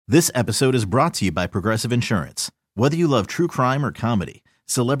This episode is brought to you by Progressive Insurance. Whether you love true crime or comedy,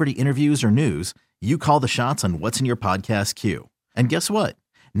 celebrity interviews or news, you call the shots on what's in your podcast queue. And guess what?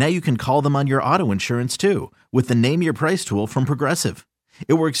 Now you can call them on your auto insurance too with the Name Your Price tool from Progressive.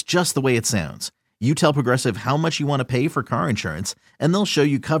 It works just the way it sounds. You tell Progressive how much you want to pay for car insurance, and they'll show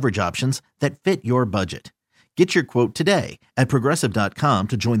you coverage options that fit your budget. Get your quote today at Progressive.com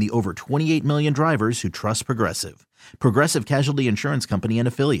to join the over 28 million drivers who trust Progressive. Progressive Casualty Insurance Company and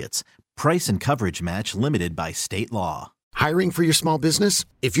Affiliates. Price and coverage match limited by state law. Hiring for your small business?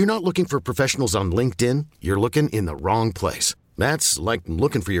 If you're not looking for professionals on LinkedIn, you're looking in the wrong place. That's like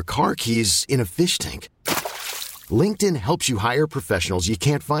looking for your car keys in a fish tank. LinkedIn helps you hire professionals you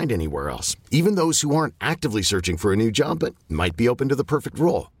can't find anywhere else, even those who aren't actively searching for a new job but might be open to the perfect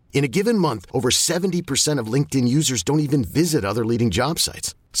role. In a given month, over 70% of LinkedIn users don't even visit other leading job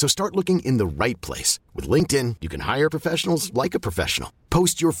sites. So start looking in the right place. With LinkedIn, you can hire professionals like a professional.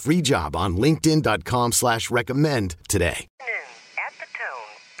 Post your free job on linkedin.com/recommend today. At the tone,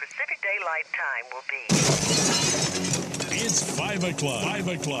 Pacific Daylight Time will be... It's 5 o'clock. 5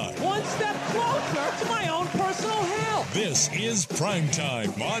 o'clock. One step closer to my own personal hell. This is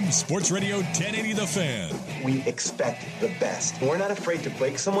Primetime on Sports Radio 1080 The Fan. We expect the best. We're not afraid to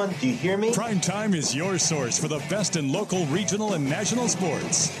break someone. Do you hear me? Primetime is your source for the best in local, regional, and national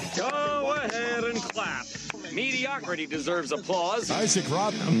sports. Go ahead and clap. Mediocrity deserves applause. Isaac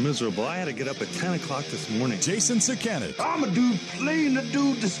Robb. I'm miserable. I had to get up at 10 o'clock this morning. Jason Sakanet. I'm a dude playing a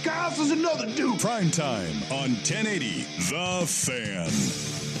dude disguised as another dude. Primetime on 1080 The Fan.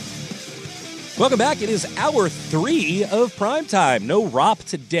 Welcome back. It is hour 3 of Primetime. No Rop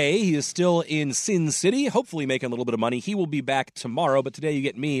today. He is still in Sin City, hopefully making a little bit of money. He will be back tomorrow, but today you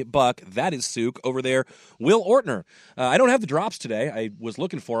get me, Buck. That is Sook. Over there, Will Ortner. I don't have the drops today. I was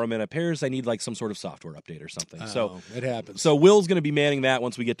looking for them, and it appears I need like some sort of software update or something. So it happens. So Will's going to be manning that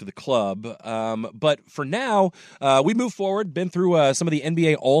once we get to the club. But for now, we move forward, been through some of the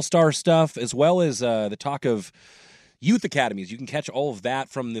NBA All-Star stuff, as well as the talk of youth academies. You can catch all of that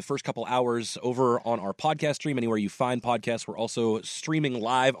from the first couple hours over on our podcast stream. Anywhere you find podcasts, we're also streaming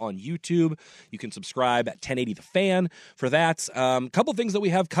live on YouTube. You can subscribe at 1080 The Fan for that. Couple things that we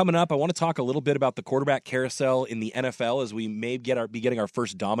have coming up. I want to talk a little bit about the quarterback carousel in the NFL as we may be getting our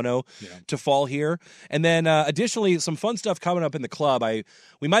first domino to fall here. And then additionally, some fun stuff coming up in the club.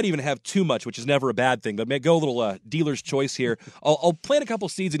 We might even have too much, which is never a bad thing, but may go a little dealer's choice here. I'll plant a couple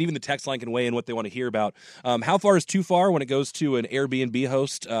seeds, and even the text line can weigh in what they want to hear about. How far is too far when it goes to an Airbnb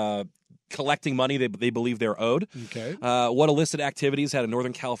host collecting money they believe they're owed? Okay. What illicit activities had a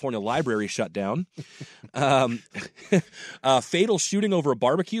Northern California library shut down? Fatal shooting over a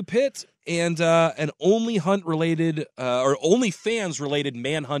barbecue pit, and an OnlyFans related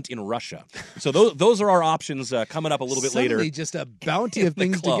manhunt in Russia. So those are our options coming up a little bit later. Suddenly just a bounty of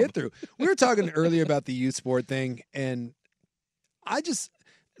things to get through. We were talking earlier about the youth sport thing, and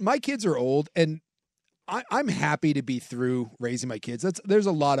my kids are old, and I'm happy to be through raising my kids. There's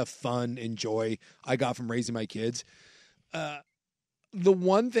a lot of fun and joy I got from raising my kids. The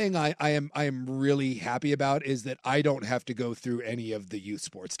one thing I am really happy about is that I don't have to go through any of the youth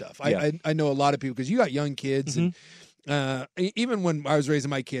sports stuff. I know a lot of people, because you got young kids, and even when I was raising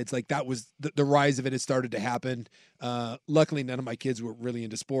my kids, like that was the rise of it has started to happen. Luckily, none of my kids were really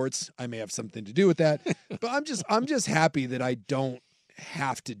into sports. I may have something to do with that, but I'm just happy that I don't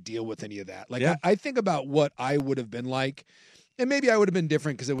have to deal with any of that. Like I think about what I would have been like, and maybe I would have been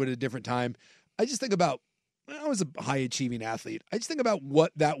different because it would have been a different time. I just think about when I was a high achieving athlete. I just think about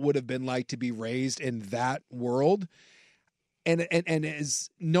what that would have been like to be raised in that world. And as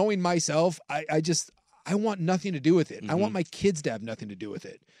knowing myself, I want nothing to do with it. I want my kids to have nothing to do with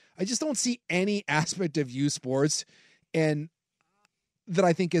it. I just don't see any aspect of youth sports and that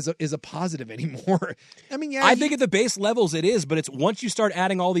I think is a positive anymore. I mean, I think at the base levels it is, but it's once you start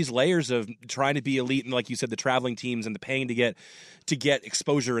adding all these layers of trying to be elite, and like you said, the traveling teams and the paying to get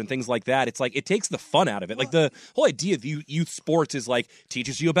exposure and things like that, it's like it takes the fun out of it. Like the whole idea of youth sports is like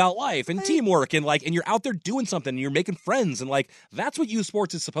teaches you about life and teamwork, and like, and you're out there doing something and you're making friends, and like that's what youth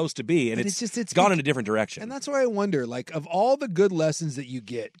sports is supposed to be. And it's gone in a different direction. And that's why I wonder, like, of all the good lessons that you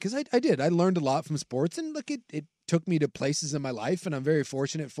get, because I learned a lot from sports, and look, it took me to places in my life, and I'm very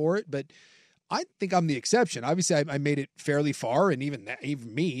fortunate for it. But I think I'm the exception. Obviously, I made it fairly far, and even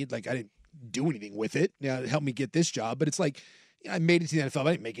me, like I didn't do anything with it. It helped me get this job, but it's like I made it to the NFL.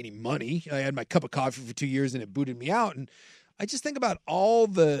 I didn't make any money. I had my cup of coffee for 2 years, and it booted me out. And I just think about all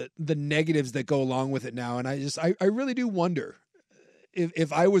the negatives that go along with it now, and I really do wonder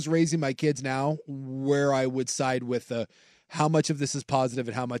if I was raising my kids now, where I would side with how much of this is positive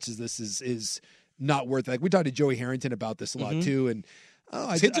and how much of this is not worth it. Like we talked to Joey Harrington about this a lot too, and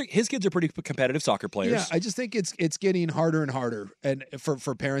His kids are pretty competitive soccer players. Yeah, I just think it's getting harder and harder, and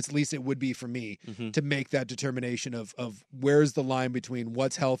for parents, at least it would be for me, to make that determination of where's the line between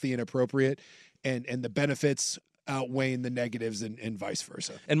what's healthy and appropriate, and the benefits outweighing the negatives, and vice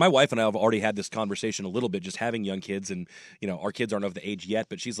versa. And my wife and I have already had this conversation a little bit, just having young kids, and our kids aren't of the age yet,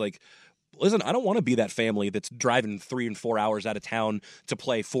 but she's like, listen, I don't want to be that family that's driving 3 and 4 hours out of town to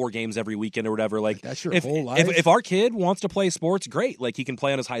play 4 games every weekend or whatever. Like, that's your whole life. If our kid wants to play sports, great. Like, he can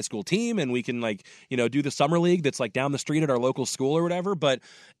play on his high school team, and we can do the summer league that's like down the street at our local school or whatever. But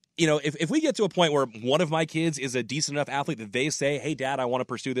if we get to a point where one of my kids is a decent enough athlete that they say, "Hey, Dad, I want to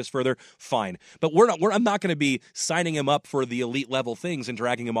pursue this further," fine. But I'm not going to be signing him up for the elite level things and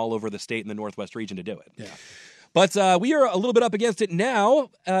dragging him all over the state and the Northwest region to do it. Yeah. But we are a little bit up against it now.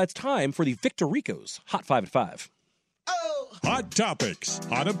 It's time for the Victor Rico's Hot 5 at 5. Oh. Hot topics,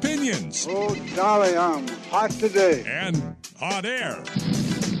 hot opinions. Oh, golly, I'm hot today. And hot air.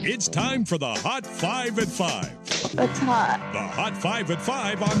 It's time for the Hot 5 at 5. It's hot. The Hot 5 at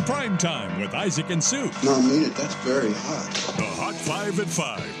 5 on Primetime with Isaac and Sue. No, I mean it. That's very hot. The Hot 5 at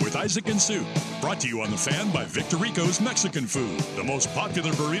 5 with Isaac and Sue. Brought to you on The Fan by Victor Rico's Mexican Food, the most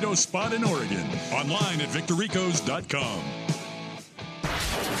popular burrito spot in Oregon. Online at victorricos.com.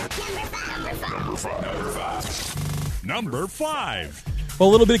 Number 5. Well,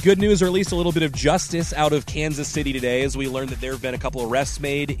 a little bit of good news, or at least a little bit of justice out of Kansas City today, as we learned that there have been a couple arrests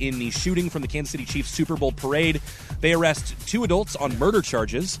made in the shooting from the Kansas City Chiefs Super Bowl parade. They arrest 2 adults on murder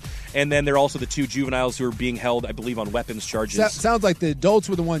charges, and then there are also the 2 juveniles who are being held, I believe, on weapons charges. Sounds like the adults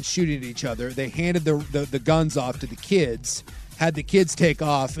were the ones shooting at each other. They handed the guns off to the kids, had the kids take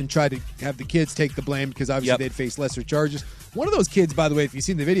off, and tried to have the kids take the blame because obviously they'd face lesser charges. One of those kids, by the way, if you've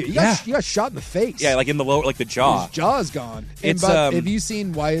seen the video, he got shot in the face. Yeah, like in the lower, like the jaw. His jaw's gone. Have you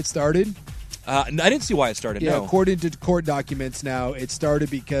seen why it started? I didn't see why it started, no. According to court documents now, it started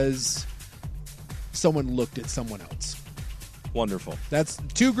because someone looked at someone else. Wonderful. That's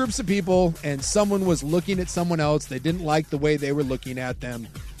 2 groups of people, and someone was looking at someone else. They didn't like the way they were looking at them.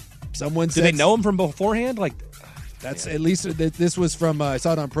 Did they know him from beforehand? That's at least this was from I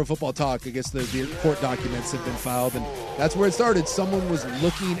saw it on Pro Football Talk. I guess the court documents have been filed, and that's where it started. Someone was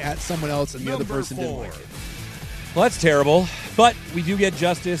looking at someone else, and the other person didn't like it. Well, that's terrible, but we do get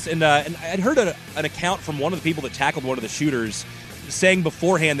justice. And I'd heard an account from one of the people that tackled one of the shooters saying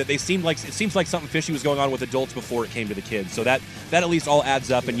beforehand that it seems like something fishy was going on with adults before it came to the kids. So that at least all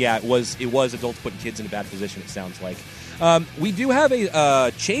adds up. And yeah, it was adults putting kids in a bad position, it sounds like. We do have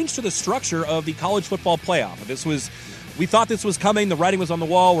a change to the structure of the college football playoff. We thought this was coming. The writing was on the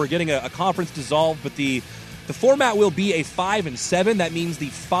wall. We're getting a conference dissolved, but the format will be a 5 and 7. That means the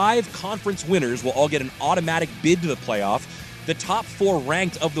 5 conference winners will all get an automatic bid to the playoff. The top 4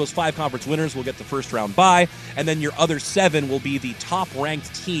 ranked of those 5 conference winners will get the first round bye, and then your other 7 will be the top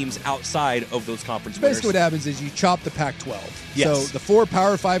ranked teams outside of those conference winners. Basically what happens is you chop the Pac-12. Yes. So the 4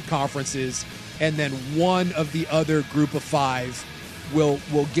 Power 5 conferences, and then one of the other group of 5 will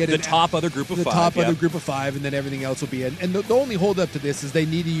get the top other group of 5. The top other group of 5, and then everything else will be in. And the only hold up to this is they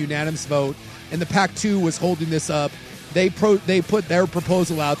need a unanimous vote, and the Pac-2 was holding this up. They put their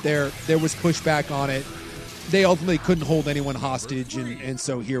proposal out there. There was pushback on it. They ultimately couldn't hold anyone hostage, and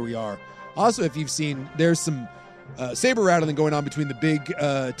so here we are. Also, if you've seen, there's some saber rattling going on between the Big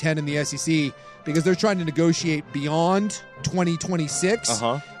Ten and the SEC because they're trying to negotiate beyond 2026,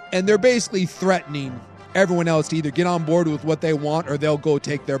 and they're basically threatening everyone else to either get on board with what they want or they'll go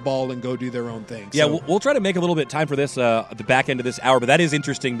take their ball and go do their own thing. Yeah, we'll try to make a little bit of time for this at the back end of this hour, but that is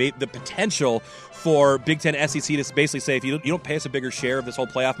interesting. The potential for Big Ten SEC to basically say, if you don't pay us a bigger share of this whole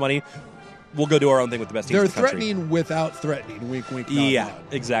playoff money, we'll go do our own thing with the best teams in the country. They're threatening without threatening. Wink, wink, nod, yeah, nod.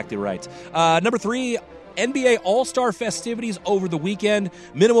 Exactly right. Number 3, NBA All-Star festivities over the weekend.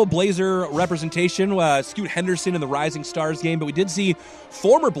 Minimal Blazer representation. Scoot Henderson in the Rising Stars game, but we did see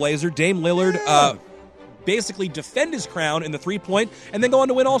former Blazer Dame Lillard basically defend his crown in the 3-point and then go on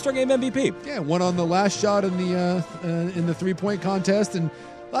to win All-Star Game MVP. Yeah, won on the last shot in the 3-point contest, and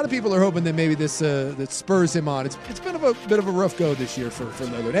a lot of people are hoping that maybe this that spurs him on. It's been a bit of a rough go this year for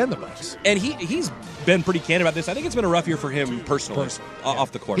Lillard and the Bucks. And he's been pretty candid about this. I think it's been a rough year for him personally.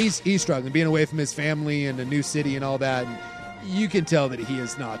 Off the court. He's struggling, being away from his family and a new city and all that. And you can tell that he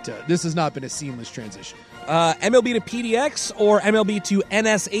is not. This has not been a seamless transition. MLB to PDX or MLB to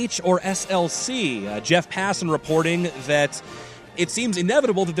NSH or SLC. Jeff Passan reporting that it seems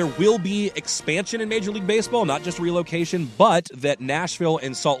inevitable that there will be expansion in Major League Baseball, not just relocation, but that Nashville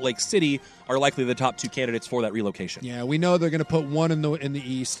and Salt Lake City are likely the top 2 candidates for that relocation. Yeah, we know they're going to put one in the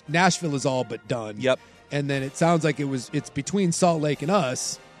East. Nashville is all but done. Yep. And then it sounds like it's between Salt Lake and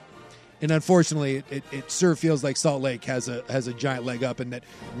us. And unfortunately, it sure feels like Salt Lake has a giant leg up, and that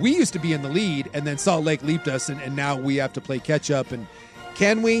we used to be in the lead, and then Salt Lake leaped us, and now we have to play catch up. And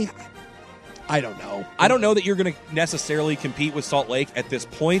can we? I don't know. I don't know that you're going to necessarily compete with Salt Lake at this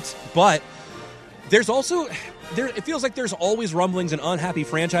point, but there's also it feels like there's always rumblings and unhappy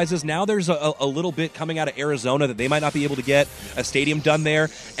franchises. Now there's a little bit coming out of Arizona that they might not be able to get a stadium done there,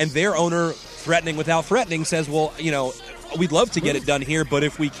 and their owner, threatening without threatening, says, well, we'd love to get it done here, but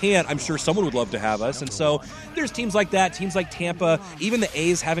if we can't, I'm sure someone would love to have us. And so there's teams like that, teams like Tampa. Even the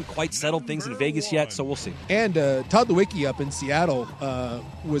A's haven't quite settled things in Vegas yet, so we'll see. And Todd Lewicki up in Seattle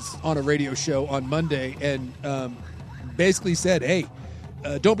was on a radio show on Monday and basically said, hey,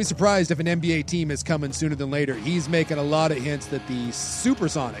 don't be surprised if an NBA team is coming sooner than later. He's making a lot of hints that the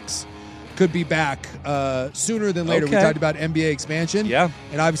Supersonics could be back sooner than later. Okay. We talked about NBA expansion. Yeah.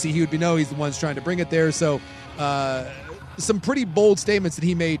 And obviously he would know he's the ones trying to bring it there. So some pretty bold statements that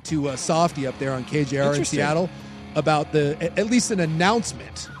he made to Softy up there on KJR in Seattle about at least an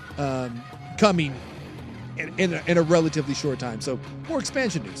announcement coming in a relatively short time. So more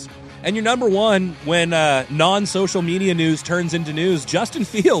expansion news. And your number one, when non-social media news turns into news, Justin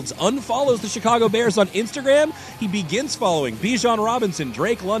Fields unfollows the Chicago Bears on Instagram. He begins following Bijan Robinson,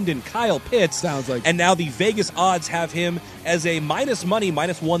 Drake London, Kyle Pitts. Sounds like. And now the Vegas odds have him as a minus money,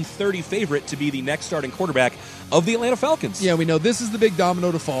 minus 130 favorite to be the next starting quarterback of the Atlanta Falcons. Yeah, we know this is the big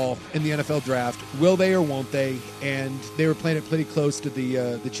domino to fall in the NFL draft. Will they or won't they? And they were playing it pretty close to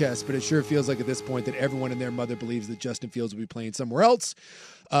the chest, but it sure feels like at this point that everyone and their mother believes that Justin Fields will be playing somewhere else.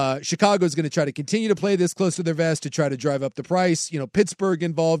 Chicago is going to try to continue to play this close to their vest to try to drive up the price. Pittsburgh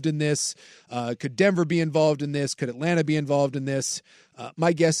involved in this. Could Denver be involved in this? Could Atlanta be involved in this?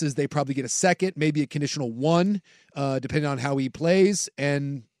 My guess is they probably get a second, maybe a conditional one, depending on how he plays.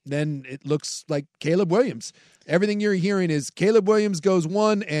 And then it looks like Caleb Williams. Everything you're hearing is Caleb Williams goes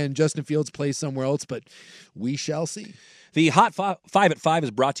one and Justin Fields plays somewhere else, but we shall see. The Hot 5 at 5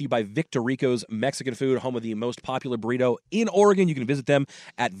 is brought to you by Victor Rico's Mexican Food, home of the most popular burrito in Oregon. You can visit them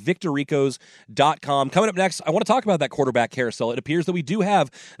at victorricos.com. Coming up next, I want to talk about that quarterback carousel. It appears that we do have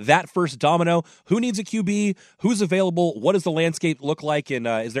that first domino. Who needs a QB? Who's available? What does the landscape look like? And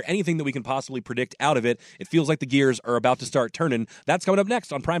is there anything that we can possibly predict out of it? It feels like the gears are about to start turning. That's coming up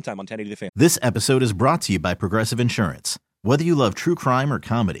next on Primetime on 1080 The Fan. This episode is brought to you by Progressive Insurance. Whether you love true crime or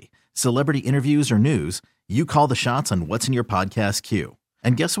comedy, celebrity interviews or news, you call the shots on what's in your podcast queue.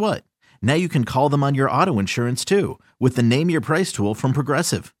 And guess what? Now you can call them on your auto insurance too with the Name Your Price tool from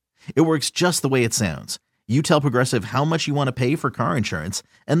Progressive. It works just the way it sounds. You tell Progressive how much you want to pay for car insurance,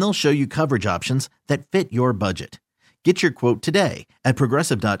 and they'll show you coverage options that fit your budget. Get your quote today at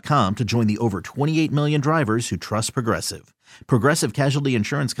Progressive.com to join the over 28 million drivers who trust Progressive. Progressive Casualty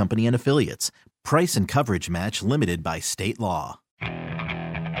Insurance Company and Affiliates. Price and coverage match limited by state law.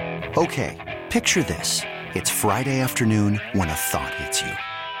 Okay, picture this. It's Friday afternoon when a thought hits you.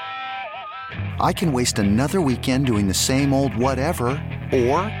 I can waste another weekend doing the same old whatever,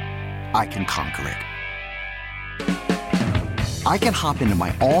 or I can conquer it. I can hop into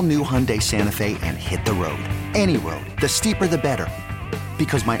my all-new Hyundai Santa Fe and hit the road. Any road. The steeper, the better.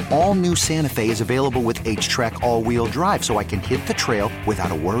 Because my all-new Santa Fe is available with H-Track all-wheel drive, so I can hit the trail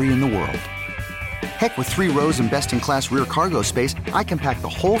without a worry in the world. Heck, with 3 rows and best-in-class rear cargo space, I can pack the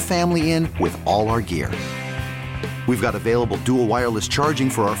whole family in with all our gear. We've got available dual wireless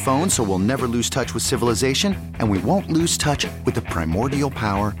charging for our phones, so we'll never lose touch with civilization, and we won't lose touch with the primordial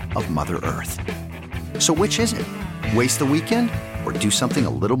power of Mother Earth. So which is it? Waste the weekend or do something a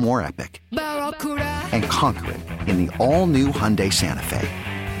little more epic? And conquer it in the all-new Hyundai Santa Fe.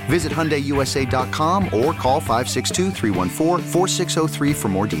 Visit HyundaiUSA.com or call 562-314-4603 for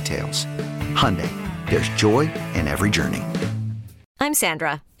more details. Hyundai, there's joy in every journey. I'm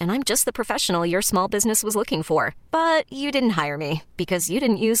Sandra, and I'm just the professional your small business was looking for. But you didn't hire me because you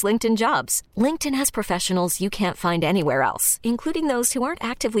didn't use LinkedIn Jobs. LinkedIn has professionals you can't find anywhere else, including those who aren't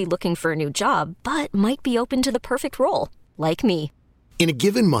actively looking for a new job, but might be open to the perfect role, like me. In a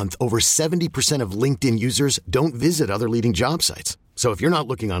given month, over 70% of LinkedIn users don't visit other leading job sites. So if you're not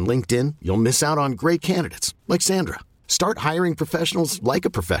looking on LinkedIn, you'll miss out on great candidates like Sandra. Start hiring professionals like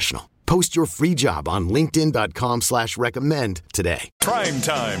a professional. Post your free job on linkedin.com/recommend today. Prime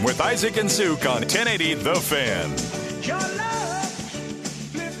Time with Isaac and Suk on 1080 The Fan.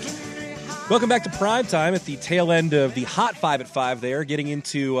 Welcome back to Prime Time at the tail end of the Hot 5 at 5 there, getting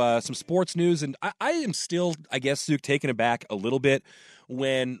into some sports news. And I am still, I guess, Suk, taken aback a little bit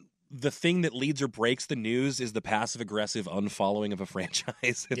when the thing that leads or breaks the news is the passive-aggressive unfollowing of a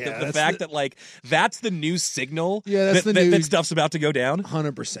franchise. Yeah, the fact that, like, that's the new signal that stuff's about to go down.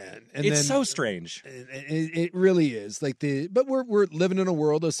 100%. And it's so strange. It really is. But we're living in a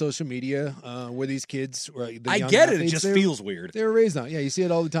world of social media where these kids, I get it. It just feels weird. They're raised on. Yeah, you see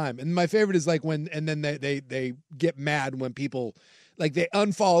it all the time. And my favorite is like then they get mad when people, like, they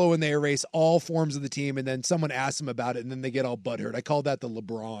unfollow and they erase all forms of the team, and then someone asks them about it, and then they get all butthurt. I call that the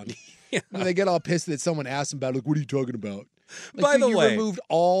LeBron. Yeah. They get all pissed that someone asked them about it. Like, what are you talking about? Like, By the way, you removed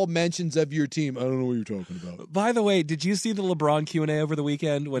all mentions of your team. I don't know what you're talking about. By the way, did you see the LeBron Q&A over the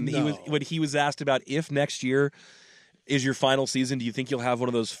weekend when he was asked about if next year is your final season, do you think you'll have one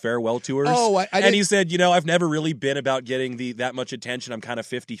of those farewell tours? Oh, and he said, I've never really been about getting that much attention. I'm kind of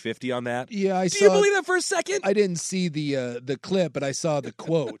 50-50 on that. Yeah, Do you believe that for a second? I didn't see the clip, but I saw the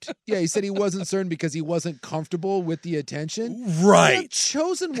quote. Yeah, he said he wasn't certain because he wasn't comfortable with the attention. Right. You have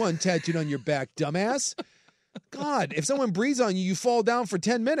chosen one tattooed on your back, dumbass. God, if someone breathes on you, you fall down for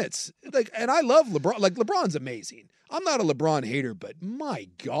 10 minutes. And I love LeBron. Like, LeBron's amazing. I'm not a LeBron hater, but my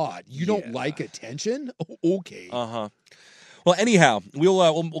God, you don't like attention? Okay. Uh-huh. Well, anyhow,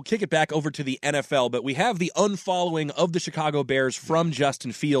 we'll kick it back over to the NFL, but we have the unfollowing of the Chicago Bears from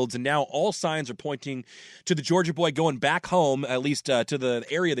Justin Fields, and now all signs are pointing to the Georgia boy going back home, at least to the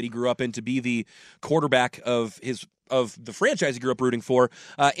area that he grew up in, to be the quarterback of the franchise he grew up rooting for.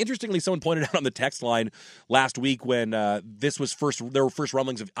 Interestingly, someone pointed out on the text line last week when there were first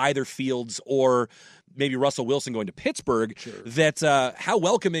rumblings of either Fields or maybe Russell Wilson going to Pittsburgh, that how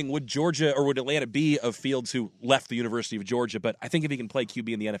welcoming would Georgia or would Atlanta be of Fields, who left the University of Georgia? But I think if he can play QB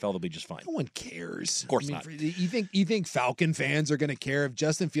in the NFL, they'll be just fine. No one cares. Of course not. You think Falcon fans are going to care if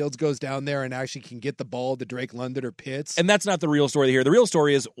Justin Fields goes down there and actually can get the ball to Drake London or Pitts? And that's not the real story here. The real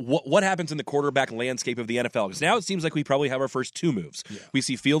story is what happens in the quarterback landscape of the NFL. Because now it seems like we probably have our first two moves. Yeah. We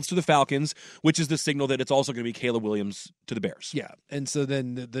see Fields to the Falcons, which is the signal that it's also going to be Caleb Williams to the Bears. Yeah, and so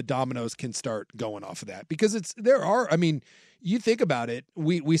then the dominoes can start going off of that, because you think about it,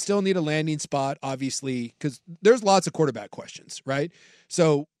 we still need a landing spot, obviously, because there's lots of quarterback questions, right?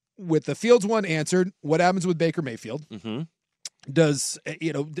 So with the Fields one answered, what happens with Baker Mayfield? Mm-hmm.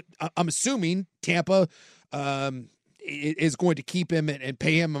 I'm assuming Tampa is going to keep him and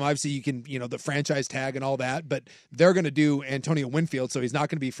pay him. And obviously, you can, the franchise tag and all that, but they're going to do Antonio Winfield, so he's not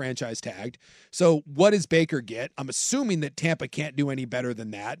going to be franchise tagged. So what does Baker get? I'm assuming that Tampa can't do any better than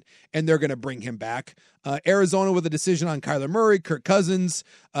that, and they're going to bring him back. Arizona with a decision on Kyler Murray, Kirk Cousins,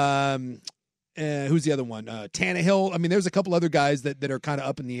 who's the other one? Tannehill. I mean, there's a couple other guys that are kind of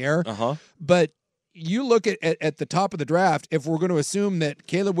up in the air. Uh-huh. But you look at the top of the draft, if we're going to assume that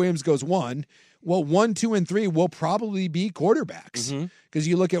Caleb Williams goes 1, well, 1, 2, and 3 will probably be quarterbacks, because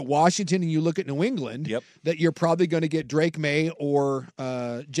you look at Washington and you look at New England, that you're probably going to get Drake May or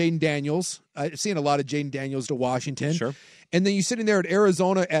Jaden Daniels. I've seen a lot of Jaden Daniels to Washington. Sure. And then you sitting there at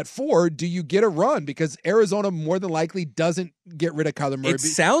Arizona at 4, do you get a run? Because Arizona more than likely doesn't get rid of Kyler Murray. It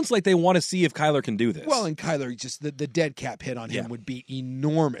sounds like they want to see if Kyler can do this. Well, and Kyler, just the dead cap hit on him would be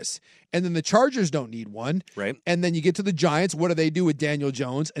enormous. And then the Chargers don't need one. Right. And then you get to the Giants. What do they do with Daniel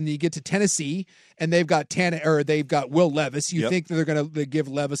Jones? And then you get to Tennessee, and they've got Will Levis. You think that they're going to give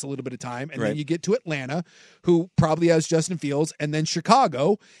Levis a little bit of time. And then you get to Atlanta, who probably has Justin Fields, and then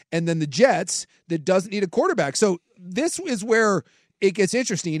Chicago, and then the Jets that doesn't need a quarterback. So this is where it gets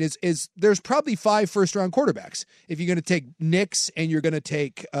interesting is there's probably 5 first-round quarterbacks if you're going to take Nix and you're going to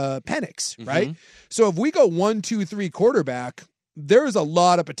take Penix, right? So if we go 1, 2, 3 quarterback, there's a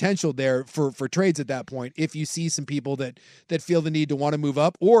lot of potential there for trades at that point if you see some people that feel the need to want to move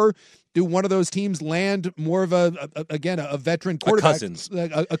up, or do one of those teams land more of a veteran quarterback?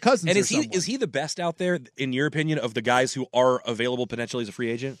 A Cousins. And is he the best out there, in your opinion, of the guys who are available potentially as a free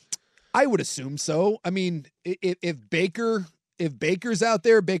agent? I would assume so. I mean, if Baker's out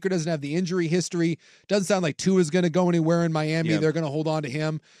there, Baker doesn't have the injury history. Doesn't sound like Tua's going to go anywhere in Miami. Yeah. They're going to hold on to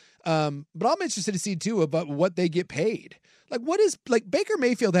him. But I'm interested to see too about what they get paid. Baker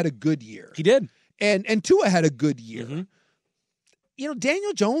Mayfield had a good year. He did. And Tua had a good year.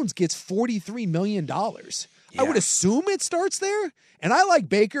 Daniel Jones gets $43 million. Yeah. I would assume it starts there. And I like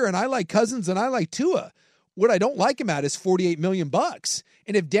Baker, and I like Cousins, and I like Tua. What I don't like him at is $48 million.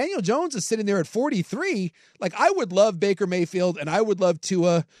 And if Daniel Jones is sitting there at 43, I would love Baker Mayfield, and I would love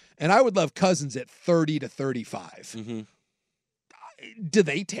Tua, and I would love Cousins at 30 to 35. Do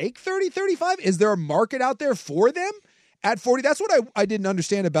they take 30, 35? Is there a market out there for them at 40? That's what I didn't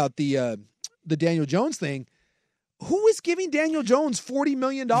understand about the Daniel Jones thing. Who is giving Daniel Jones $40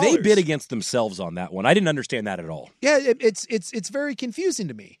 million? They bid against themselves on that one. I didn't understand that at all. Yeah, it's very confusing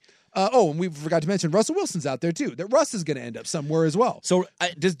to me. And we forgot to mention Russell Wilson's out there too. That Russ is going to end up somewhere as well. So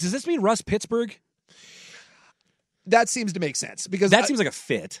does this mean Russ Pittsburgh? That seems to make sense because that seems like a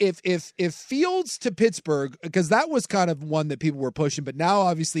fit. If Fields to Pittsburgh, because that was kind of one that people were pushing, but now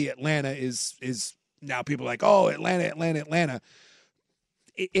obviously Atlanta is now people are like, oh, Atlanta.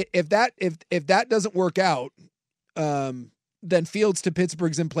 If that doesn't work out, then Fields to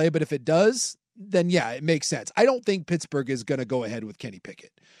Pittsburgh's in play. But if it does, then yeah, it makes sense. I don't think Pittsburgh is going to go ahead with Kenny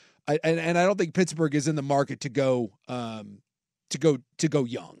Pickett, and I don't think Pittsburgh is in the market to go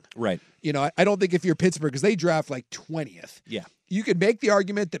young. Right. You know, I don't think if you're Pittsburgh, because they draft like 20th. Yeah. You could make the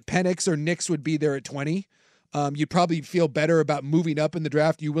argument that Penix or Nix would be there at 20. You'd probably feel better about moving up in the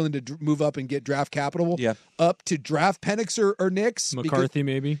draft. You willing to move up and get draft capital up to draft Penix or Nix? McCarthy,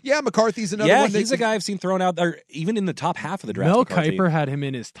 maybe? Yeah, McCarthy's another one. Yeah, he's a guy I've seen thrown out there, even in the top half of the draft. Mel McCarthy. Kiper had him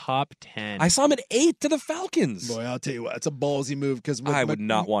in his top 10. I saw him at 8 to the Falcons. Boy, I'll tell you what, it's a ballsy move because I would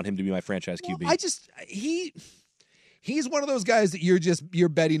not want him to be my franchise QB. He's one of those guys that you're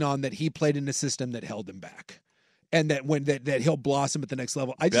betting on that he played in a system that held him back. And that he'll blossom at the next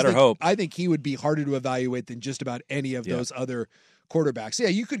level. I think he would be harder to evaluate than just about any of those other quarterbacks. Yeah,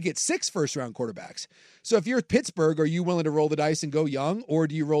 you could get 6 first-round quarterbacks. So if you're Pittsburgh, are you willing to roll the dice and go young, or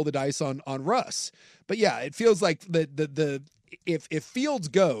do you roll the dice on Russ? But yeah, it feels like if Fields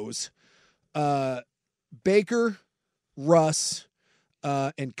goes, Baker, Russ,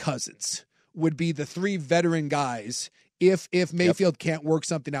 and Cousins would be the 3 veteran guys if Mayfield can't work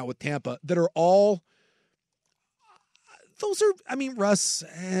something out with Tampa that are all. Those are, I mean, Russ,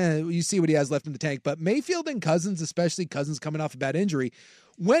 you see what he has left in the tank, but Mayfield and Cousins, especially Cousins coming off a bad injury,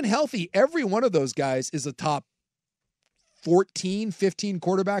 when healthy, every one of those guys is a top 14, 15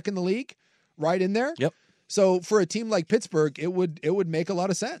 quarterback in the league, right in there. Yep. So for a team like Pittsburgh, it would make a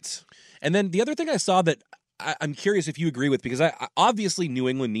lot of sense. And then the other thing I saw that I'm curious if you agree with, because I obviously New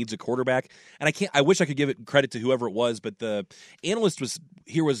England needs a quarterback, and I wish I could give it credit to whoever it was, but the analyst was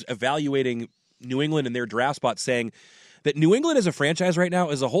evaluating New England and their draft spot, saying that New England as a franchise right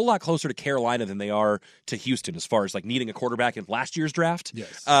now is a whole lot closer to Carolina than they are to Houston as far as like needing a quarterback in last year's draft.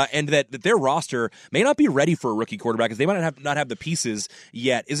 Yes. And that their roster may not be ready for a rookie quarterback because they might not have the pieces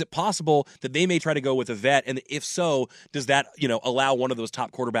yet. Is it possible that they may try to go with a vet? And if so, does that allow one of those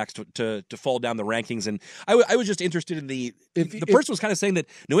top quarterbacks to fall down the rankings? And I was just interested in the person was kind of saying that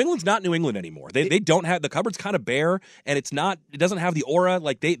New England's not New England anymore. They don't have, the cupboard's kind of bare, and it doesn't have the aura.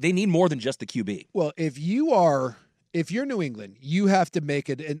 Like they need more than just the QB. Well, if you're New England, you have to make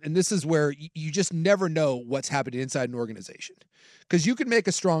it, and this is where you just never know what's happening inside an organization. Because you can make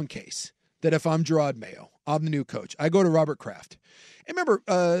a strong case that if I'm Gerard Mayo, I'm the new coach, I go to Robert Kraft. And remember,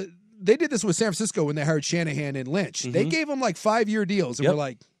 they did this with San Francisco when they hired Shanahan and Lynch. Mm-hmm. They gave them like 5-year deals, and we're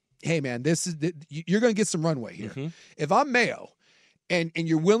like, hey, man, you're going to get some runway here. Mm-hmm. If I'm Mayo and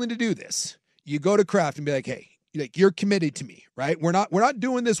you're willing to do this, you go to Kraft and be like, hey, you're committed to me, right? We're not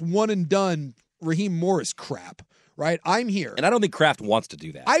doing this one and done Raheem Morris crap. Right, I'm here. And I don't think Kraft wants to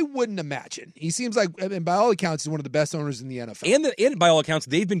do that. I wouldn't imagine. He seems like, and by all accounts, he's one of the best owners in the NFL. And by all accounts,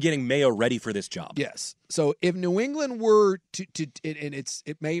 they've been getting Mayo ready for this job. Yes. So if New England were to and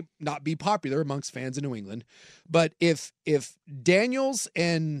it may not be popular amongst fans in New England, but if Daniels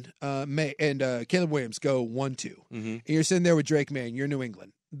and Caleb Williams go 1-2, and you're sitting there with Drake May and you're New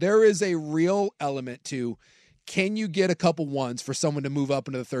England, there is a real element to, can you get a couple ones for someone to move up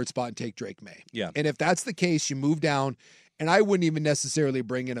into the third spot and take Drake May? Yeah. And if that's the case, you move down, and I wouldn't even necessarily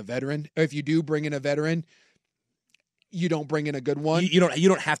bring in a veteran. If you do bring in a veteran, you don't bring in a good one. You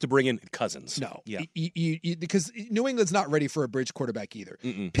don't have to bring in Cousins. No. Yeah. You because New England's not ready for a bridge quarterback either.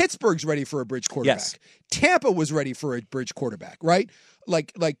 Mm-mm. Pittsburgh's ready for a bridge quarterback. Yes. Tampa was ready for a bridge quarterback, right?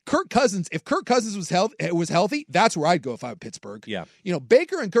 Like Kirk Cousins, if Kirk Cousins was healthy, that's where I'd go if I were Pittsburgh. Yeah.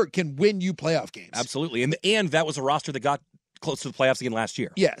 Baker and Kirk can win you playoff games. Absolutely. And that was a roster that got close to the playoffs again last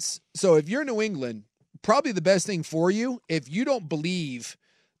year. Yes. So if you're New England, probably the best thing for you, if you don't believe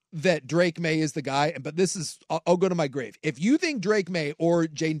that Drake May is the guy, but this is, I'll go to my grave. If you think Drake May or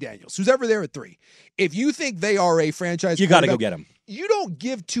Jaden Daniels, who's ever there at 3, if you think they are a franchise, you got to go get him. You don't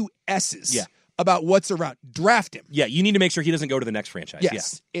give 2 S's about what's around. Draft him. Yeah, you need to make sure he doesn't go to the next franchise.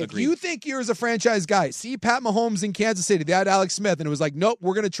 Yes. Yeah, if you think you're as a franchise guy, see Pat Mahomes in Kansas City, they had Alex Smith, and it was like, nope,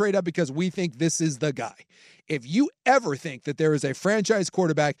 we're going to trade up because we think this is the guy. If you ever think that there is a franchise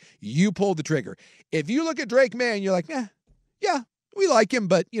quarterback, you pull the trigger. If you look at Drake May and you're like, yeah, we like him,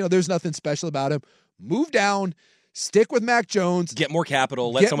 but there's nothing special about him. Move down, stick with Mac Jones. Get more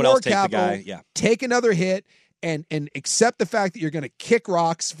capital, let someone else take the guy. Yeah. Take another hit and accept the fact that you're going to kick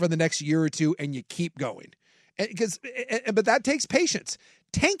rocks for the next year or two and you keep going. But that takes patience.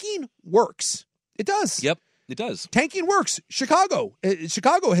 Tanking works. It does. Yep. It does. Tanking works. Chicago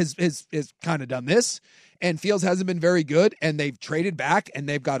has kind of done this, and Fields hasn't been very good, and they've traded back, and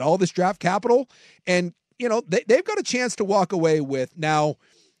they've got all this draft capital, and they've got a chance to walk away with now.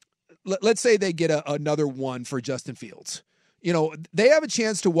 Let's say they get another one for Justin Fields. They have a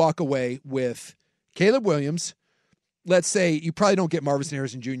chance to walk away with Caleb Williams. Let's say you probably don't get Marvin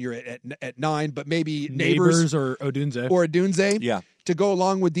Harrison Jr. at 9, but maybe Neighbors or Odunze. Yeah. To go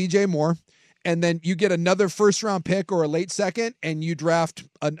along with DJ Moore. And then you get another first-round pick or a late second, and you draft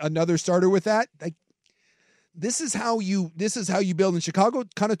another starter with that. Like, this is how you build. And Chicago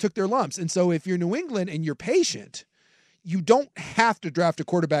kind of took their lumps. And so if you're New England and you're patient, you don't have to draft a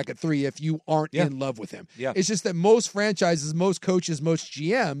quarterback at 3 if you aren't in love with him. Yeah. It's just that most franchises, most coaches, most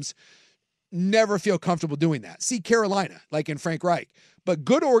GMs never feel comfortable doing that. See Carolina, like in Frank Reich. But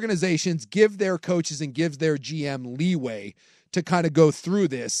good organizations give their coaches and give their GM leeway to kind of go through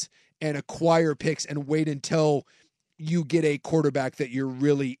this and acquire picks and wait until you get a quarterback that you're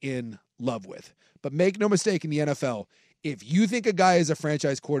really in love with. But make no mistake, in the NFL, if you think a guy is a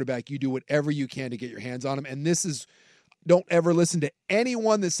franchise quarterback, you do whatever you can to get your hands on him. And don't ever listen to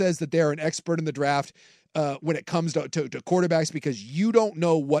anyone that says that they're an expert in the draft when it comes to quarterbacks, because you don't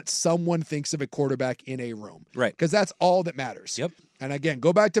know what someone thinks of a quarterback in a room. Right. Because that's all that matters. Yep. And again,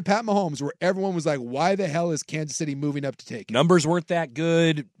 go back to Pat Mahomes, where everyone was like, why the hell is Kansas City moving up to take him? Numbers weren't that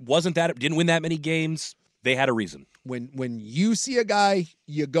good. Didn't win that many games. They had a reason. When you see a guy,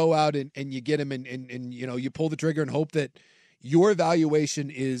 you go out and you get him and you pull the trigger and hope that your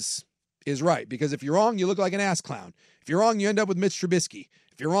evaluation is right. Because if you're wrong, you look like an ass clown. If you're wrong, you end up with Mitch Trubisky.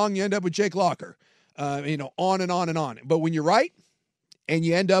 If you're wrong, you end up with Jake Locker. On and on and on. But when you're right and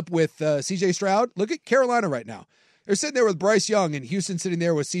you end up with C.J. Stroud, look at Carolina right now. They're sitting there with Bryce Young, and Houston sitting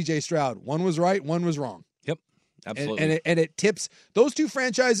there with C.J. Stroud. One was right, one was wrong. Yep, absolutely. And it tips. Those two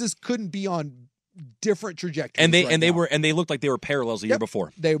franchises couldn't be on different trajectories. And they looked like they were parallels the year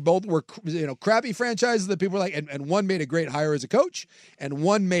before. They both were crappy franchises that people were like, and one made a great hire as a coach, and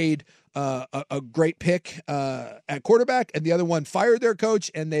one made a great pick at quarterback, and the other one fired their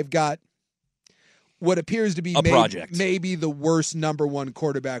coach, and they've got what appears to be maybe the worst number one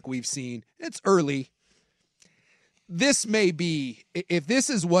quarterback we've seen. It's early. This may be, if this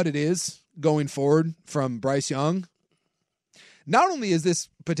is what it is going forward from Bryce Young, not only is this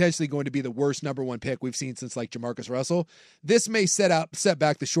potentially going to be the worst number one pick we've seen since like Jamarcus Russell, this may set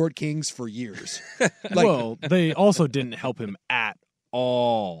back the Short Kings for years. Well, they also didn't help him at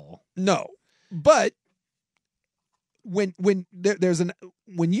all. No, but when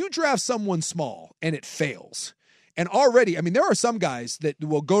you draft someone small and it fails, and already, I mean, there are some guys that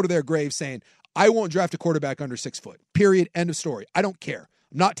will go to their grave saying, I won't draft a quarterback under 6 foot. Period. End of story. I don't care.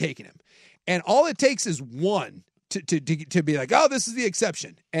 I'm not taking him. And all it takes is one to be like, oh, this is the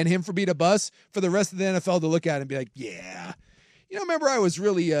exception, and him for being a bust for the rest of the NFL to look at it and be like, yeah. Remember I was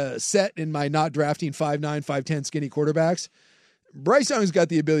really set in my not drafting 5'9", 5'10" skinny quarterbacks? Bryce Young's got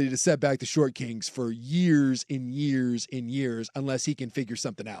the ability to set back the Short Kings for years and years and years unless he can figure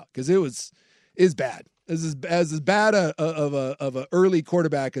something out, because it's bad. As bad of a early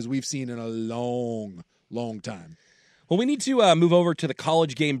quarterback as we've seen in a long, long time. Well, we need to move over to the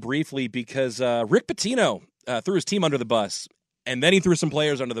college game briefly, because Rick Pitino threw his team under the bus, and then he threw some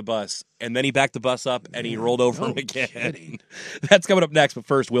players under the bus, and then he backed the bus up, and he rolled over them again. Kidding. That's coming up next, but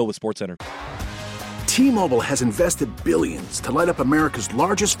first, Will with SportsCenter. T-Mobile has invested billions to light up America's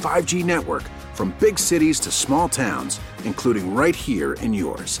largest 5G network, from big cities to small towns, including right here in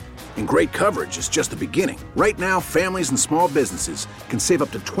yours. And great coverage is just the beginning. Right now, families and small businesses can save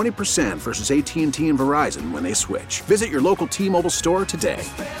up to 20% versus AT&T and Verizon when they switch. Visit your local T-Mobile store today.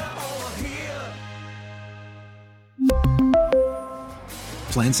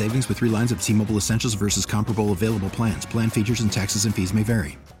 Plan savings with 3 lines of T-Mobile Essentials versus comparable available plans. Plan features and taxes and fees may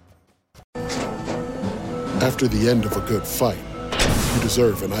vary. After the end of a good fight, you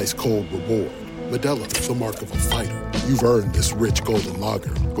deserve an ice-cold reward. Modelo, the mark of a fighter. You've earned this rich golden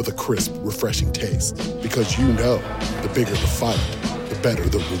lager with a crisp, refreshing taste. Because you know, the bigger the fight, the better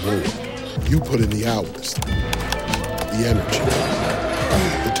the reward. You put in the hours, the energy,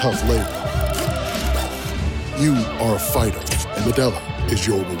 the tough labor. You are a fighter, and Modelo is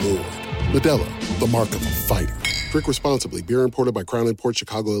your reward. Modelo, the mark of a fighter. Drink responsibly. Beer imported by Crown Imports,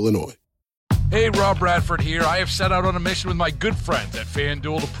 Chicago, Illinois. Hey, Rob Bradford here. I have set out on a mission with my good friends at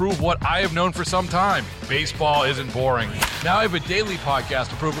FanDuel to prove what I have known for some time. Baseball isn't boring. Now I have a daily podcast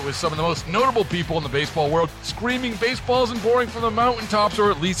to prove it with some of the most notable people in the baseball world, screaming baseball isn't boring from the mountaintops,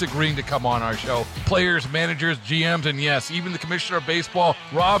 or at least agreeing to come on our show. Players, managers, GMs, and yes, even the commissioner of baseball,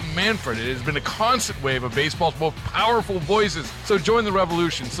 Rob Manfred. It has been a constant wave of baseball's most powerful voices. So join the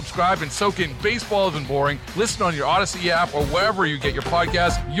revolution. Subscribe and soak in Baseball Isn't Boring. Listen on your Odyssey app or wherever you get your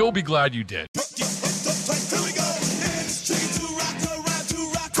podcasts. You'll be glad you did.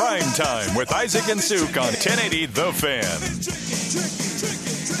 Prime Time with Isaac and Suk on 1080 The Fan.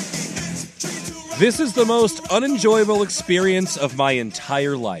 This is the most unenjoyable experience of my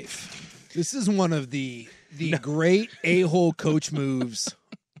entire life. This is one of the great a-hole coach moves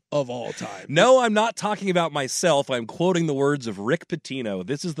of all time. No, I'm not talking about myself. I'm quoting the words of Rick Pitino.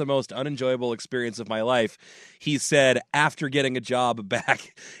 This is the most unenjoyable experience of my life, he said after getting a job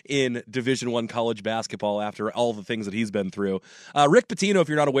back in Division I college basketball after all the things that he's been through. Rick Pitino, if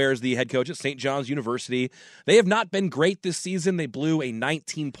you're not aware, is the head coach at St. John's University. They have not been great this season. They blew a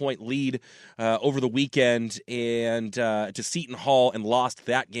 19-point lead over the weekend and to Seton Hall and lost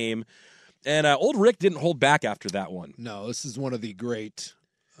that game. And old Rick didn't hold back after that one. No, this is one of the great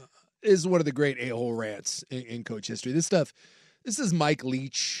a-hole rants in coach history. This is Mike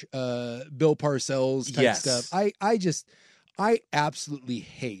Leach, Bill Parcells type stuff. I absolutely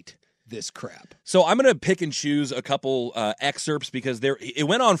hate this crap. So I'm going to pick and choose a couple excerpts because it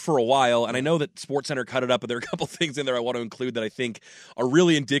went on for a while, and I know that SportsCenter cut it up, but there are a couple things in there I want to include that I think are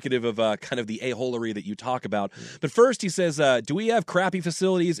really indicative of kind of the a-holery that you talk about. But first he says, do we have crappy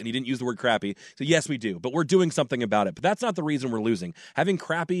facilities? And he didn't use the word crappy. So yes, we do, but we're doing something about it. But that's not the reason we're losing. Having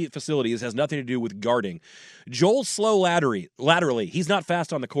crappy facilities has nothing to do with guarding. Joel's slow laterally. He's not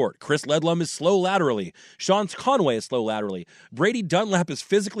fast on the court. Chris Ledlum is slow laterally. Sean Conway is slow laterally. Brady Dunlap is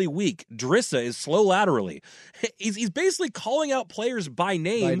physically weak. Drissa is slow laterally. He's basically calling out players by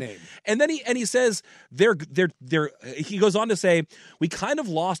name. And then he says he goes on to say, we kind of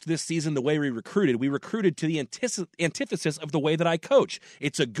lost this season the way we recruited. We recruited to the antithesis of the way that I coach.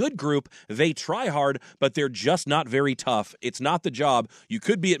 It's a good group. They try hard, but they're just not very tough. It's not the job. You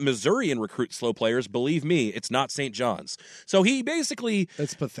could be at Missouri and recruit slow players. Believe me, it's not St. John's. So he basically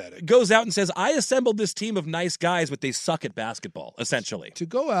that's pathetic. Goes out and says, I assembled this team of nice guys, but they suck at basketball, essentially. To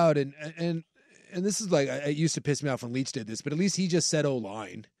go out and this is like, it used to piss me off when Leach did this, but at least he just said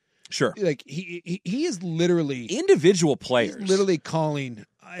O-line. Sure. Like he is literally individual players. He's literally calling.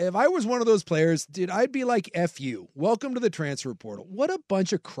 If I was one of those players, dude, I'd be like, F you. Welcome to the transfer portal. What a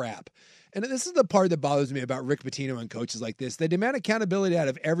bunch of crap. And this is the part that bothers me about Rick Pitino and coaches like this. They demand accountability out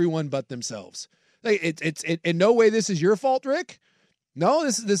of everyone but themselves. Like it's in no way this is your fault, Rick. No,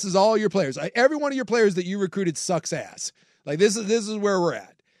 this is all your players. Every one of your players that you recruited sucks ass. Like this is where we're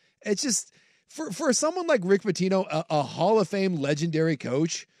at. It's just for someone like Rick Pitino, a Hall of Fame legendary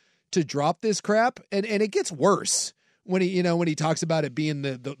coach, to drop this crap, and it gets worse when he talks about it being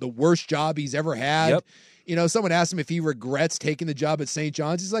the worst job he's ever had. Yep. Someone asked him if he regrets taking the job at St.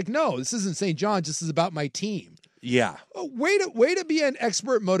 John's. He's like, no, this isn't St. John's. This is about my team. Yeah. Way to be an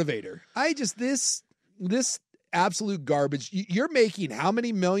expert motivator. This absolute garbage. You're making how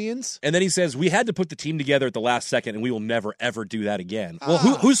many millions? And then he says, we had to put the team together at the last second, and we will never, ever do that again. Well,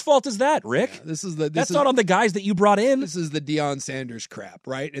 whose fault is that, Rick? Yeah, that's not on the guys that you brought in. This is the Deion Sanders crap,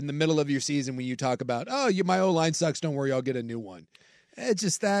 right? In the middle of your season when you talk about, my O-line sucks, don't worry, I'll get a new one. It's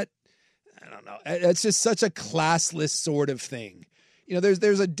just that, I don't know. It's just such a classless sort of thing.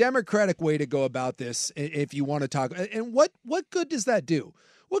 There's a democratic way to go about this if you want to talk. And what good does that do?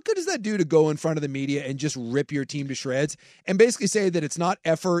 What good does that do to go in front of the media and just rip your team to shreds and basically say that it's not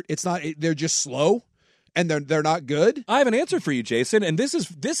effort, they're just slow and they're not good? I have an answer for you, Jason, and this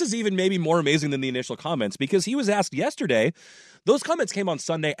is even maybe more amazing than the initial comments because he was asked yesterday. Those comments came on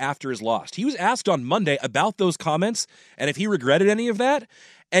Sunday after his loss. He was asked on Monday about those comments and if he regretted any of that,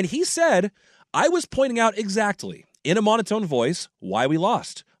 and he said, I was pointing out exactly in a monotone voice why we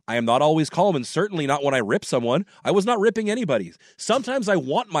lost. I am not always calm, and certainly not when I rip someone. I was not ripping anybody. Sometimes I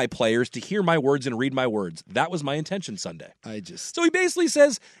want my players to hear my words and read my words. That was my intention Sunday. So he basically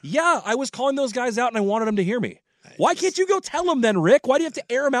says, yeah, I was calling those guys out, and I wanted them to hear me. Why can't you go tell them then, Rick? Why do you have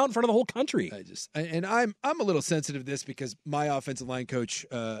to air them out in front of the whole country? I'm a little sensitive to this because my offensive line coach,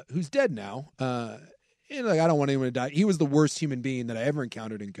 who's dead now, I don't want anyone to die. He was the worst human being that I ever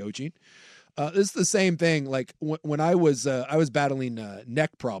encountered in coaching. This is the same thing. Like when I was battling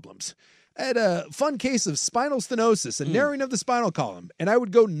neck problems, I had a fun case of spinal stenosis, a narrowing of the spinal column, and I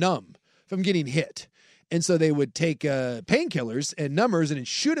would go numb from getting hit. And so they would take painkillers and numbers and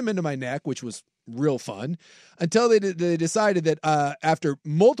shoot them into my neck, which was real fun, until they decided that after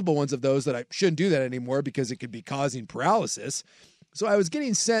multiple ones of those that I shouldn't do that anymore because it could be causing paralysis. So I was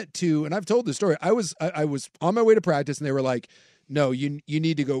getting sent to, and I've told this story. I was on my way to practice, and they were like, "No, you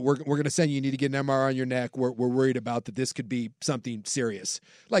need to go. We're going to send you. You need to get an MRI on your neck. We're worried about that. This could be something serious,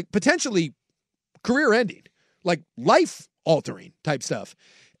 like potentially career-ending, like life-altering type stuff."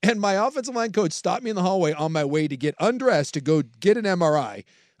 And my offensive line coach stopped me in the hallway on my way to get undressed to go get an MRI.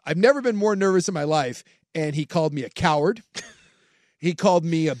 I've never been more nervous in my life, and he called me a coward. He called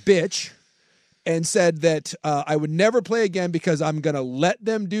me a bitch. And said that I would never play again because I'm going to let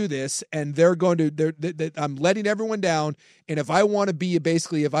them do this, and I'm letting everyone down. And if I want to be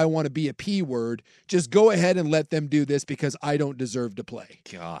a P word, just go ahead and let them do this because I don't deserve to play.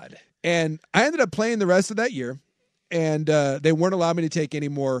 God. And I ended up playing the rest of that year, and they weren't allowing me to take any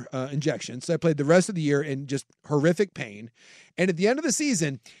more injections. So I played the rest of the year in just horrific pain. And at the end of the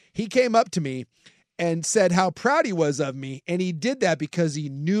season, he came up to me and said how proud he was of me. And he did that because he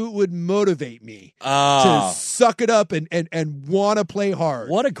knew it would motivate me to suck it up and want to play hard.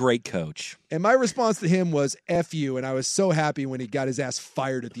 What a great coach. And my response to him was, F you. And I was so happy when he got his ass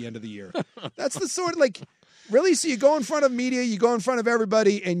fired at the end of the year. That's the sort of really? So you go in front of media, you go in front of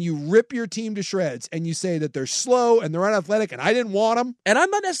everybody, and you rip your team to shreds, and you say that they're slow and they're unathletic, and I didn't want them. And I'm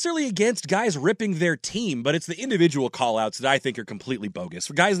not necessarily against guys ripping their team, but it's the individual call-outs that I think are completely bogus.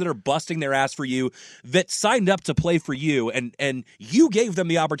 For guys that are busting their ass for you, that signed up to play for you, and you gave them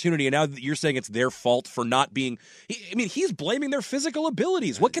the opportunity, and now you're saying it's their fault for not being... he's blaming their physical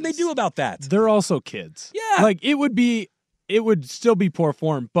abilities. What can they do about that? They're also kids. Yeah. It would still be poor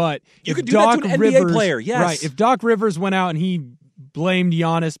form, but you could do that to an NBA player, yes. Right. If Doc Rivers went out and he blamed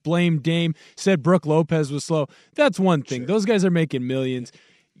Giannis, blamed Dame, said Brooke Lopez was slow, that's one thing. Sure. Those guys are making millions.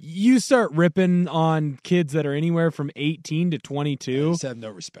 You start ripping on kids that are anywhere from 18 to 22. I just have no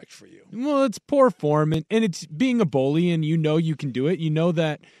respect for you. Well, it's poor form, and it's being a bully, and you know you can do it. You know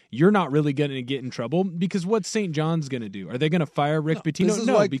that you're not really going to get in trouble, because what's St. John's going to do? Are they going to fire Rick Pitino?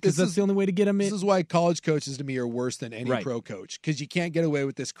 No, because that's the only way to get him in. This is why college coaches, to me, are worse than any pro coach, because you can't get away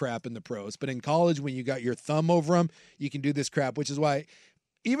with this crap in the pros. But in college, when you got your thumb over them, you can do this crap, which is why,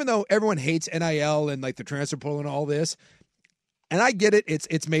 even though everyone hates NIL and the transfer portal and all this, and I get it,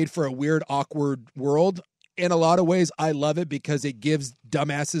 it's made for a weird, awkward world. In a lot of ways, I love it because it gives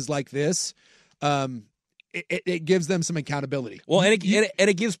dumbasses like this, it gives them some accountability. Well, and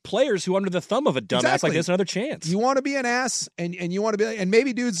it gives players who are under the thumb of a dumbass like this another chance. You want to be an ass, and you want to be, and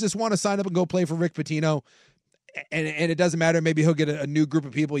maybe dudes just want to sign up and go play for Rick Pitino, and it doesn't matter. Maybe he'll get a new group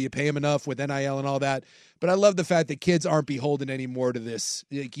of people. You pay him enough with NIL and all that. But I love the fact that kids aren't beholden anymore to this.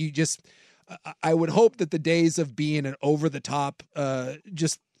 I would hope that the days of being an over-the-top, what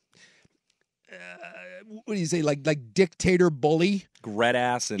do you say, like dictator bully? Red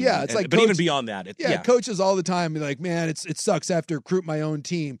ass. It's but even beyond that. Coaches all the time be like, man, it sucks after recruit my own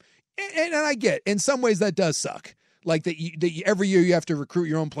team. And I get, in some ways that does suck. Like that every year you have to recruit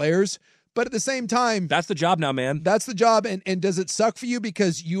your own players. But at the same time, that's the job now, man. That's the job. And does it suck for you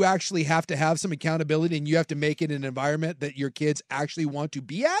because you actually have to have some accountability and you have to make it an environment that your kids actually want to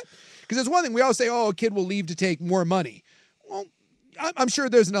be at? Because it's one thing we always say, a kid will leave to take more money. Well, I'm sure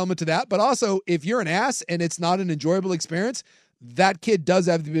there's an element to that. But also, if you're an ass and it's not an enjoyable experience, that kid does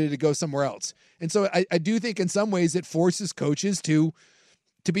have the ability to go somewhere else. And so I do think in some ways it forces coaches to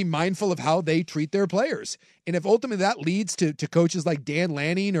be mindful of how they treat their players. And if ultimately that leads to coaches like Dan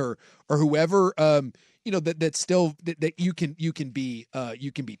Lanning or whoever, that you can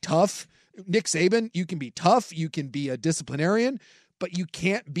be tough. Nick Saban, you can be tough. You can be a disciplinarian, but you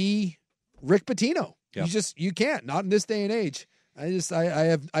can't be Rick Pitino. Yep. You can't, not in this day and age.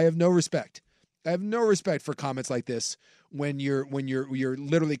 I have no respect. I have no respect for comments like this when you're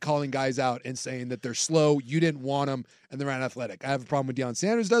literally calling guys out and saying that they're slow, you didn't want them, and they're unathletic. I have a problem when Deion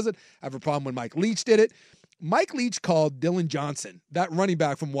Sanders does it. I have a problem when Mike Leach did it. Mike Leach called Dylan Johnson, that running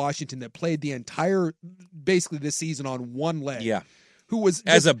back from Washington that played the entire, basically this season on one leg. Yeah. Who was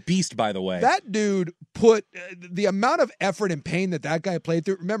as a beast, by the way. That dude put the amount of effort and pain that guy played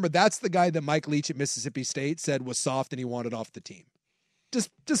through. Remember, that's the guy that Mike Leach at Mississippi State said was soft and he wanted off the team.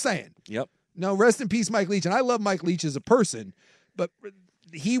 Just saying. Yep. No, rest in peace, Mike Leach. And I love Mike Leach as a person, but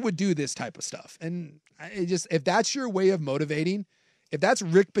he would do this type of stuff. And if that's your way of motivating, if that's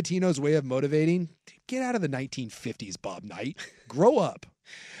Rick Pitino's way of motivating, get out of the 1950s, Bob Knight. Grow up.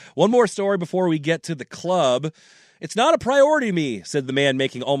 One more story before we get to the club. It's not a priority to me, said the man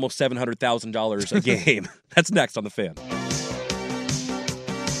making almost $700,000 a game. That's next on The Fan.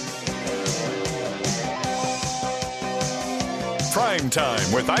 Prime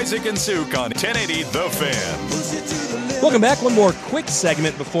Time with Isaac and Suk on 1080 The Fan. Welcome back. One more quick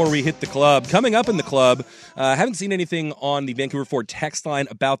segment before we hit the club. Coming up in the club, haven't seen anything on the Vancouver Ford text line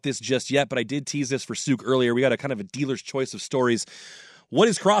about this just yet, but I did tease this for Souk earlier. We got a kind of a dealer's choice of stories. What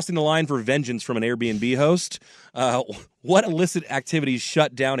is crossing the line for vengeance from an Airbnb host? What illicit activities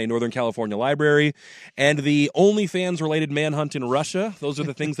shut down a Northern California library? And the OnlyFans-related manhunt in Russia? Those are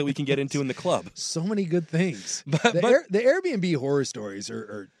the things that we can get into in the club. So many good things. The Airbnb horror stories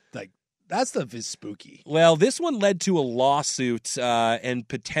are like, that stuff is spooky. Well, this one led to a lawsuit and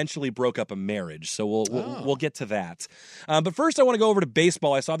potentially broke up a marriage. So we'll get to that. But first, I want to go over to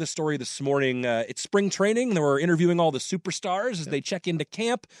baseball. I saw this story this morning. It's spring training. They were interviewing all the superstars as they check into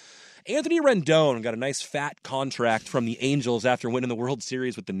camp. Anthony Rendon got a nice fat contract from the Angels after winning the World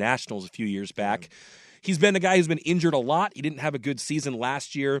Series with the Nationals a few years back. He's been a guy who's been injured a lot. He didn't have a good season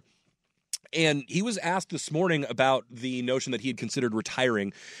last year. And he was asked this morning about the notion that he had considered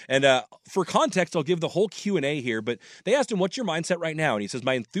retiring. And for context, I'll give the whole Q&A here, but they asked him, what's your mindset right now? And he says,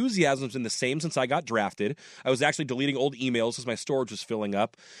 my enthusiasm's been the same since I got drafted. I was actually deleting old emails as my storage was filling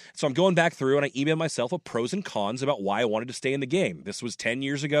up. So I'm going back through and I emailed myself a pros and cons about why I wanted to stay in the game. This was 10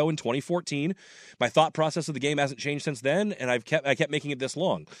 years ago in 2014. My thought process of the game hasn't changed since then, and I kept making it this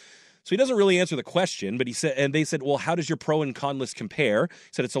long. So he doesn't really answer the question, but they said, well, how does your pro and con list compare? He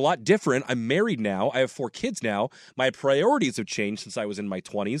said, it's a lot different. I'm married now. I have 4 kids now. My priorities have changed since I was in my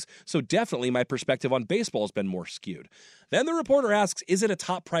 20s. So definitely my perspective on baseball has been more skewed. Then the reporter asks, is it a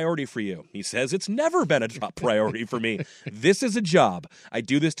top priority for you? He says, it's never been a top priority for me. This is a job. I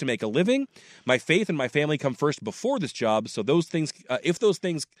do this to make a living. My faith and my family come first before this job. So those things, if those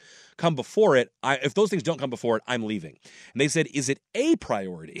things come before it, if those things don't come before it, I'm leaving. And they said, is it a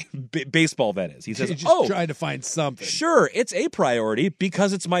priority? Baseball, that is. He says, just trying to find something. Sure, it's a priority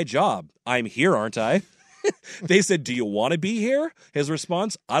because it's my job. I'm here, aren't I? They said, do you want to be here? His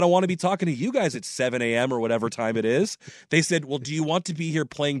response, I don't want to be talking to you guys at 7 a.m. or whatever time it is. They said, well, do you want to be here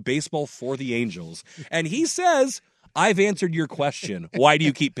playing baseball for the Angels? And he says, I've answered your question. Why do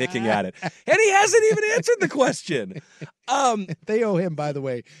you keep picking at it? And he hasn't even answered the question. They owe him, by the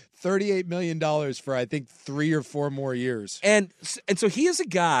way, $38 million for, I think, 3 or 4 more years. And so he is a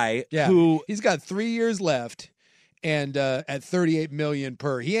guy who... He's got 3 years left. And at $38 million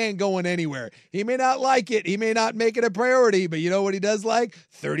per, he ain't going anywhere. He may not like it. He may not make it a priority, but you know what he does like?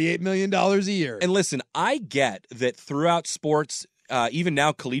 $38 million a year. And listen, I get that throughout sports, even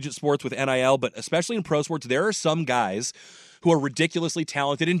now collegiate sports with NIL, but especially in pro sports, there are some guys who are ridiculously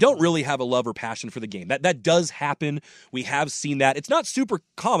talented and don't really have a love or passion for the game. That does happen. We have seen that. It's not super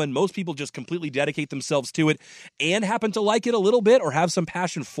common. Most people just completely dedicate themselves to it and happen to like it a little bit or have some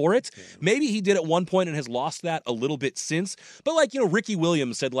passion for it. Yeah. Maybe he did at one point and has lost that a little bit since. But Ricky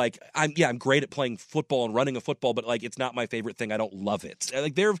Williams said I'm great at playing football and running a football, but it's not my favorite thing. I don't love it.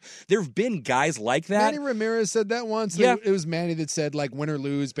 There've been guys like that. Manny Ramirez said that once. Yeah. It was Manny that said win or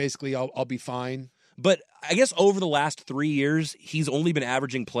lose, basically I'll be fine. But I guess over the last 3 years, he's only been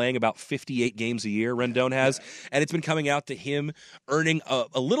averaging playing about 58 games a year, Rendon has, and it's been coming out to him earning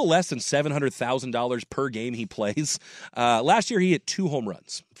a little less than $700,000 per game he plays. Last year, he hit 2 home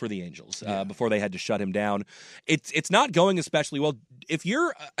runs for the Angels before they had to shut him down. It's not going especially well.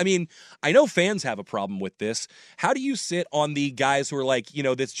 I know fans have a problem with this. How do you sit on the guys who are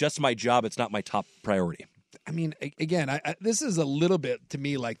that's just my job, it's not my top priority? I mean, again, this is a little bit to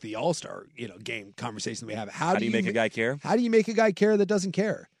me like the All-Star, game conversation we have. How do you make a guy care? How do you make a guy care that doesn't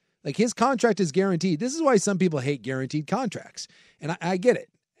care? His contract is guaranteed. This is why some people hate guaranteed contracts, and I get it.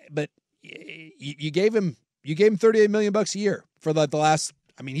 But you gave him $38 million a year for the last.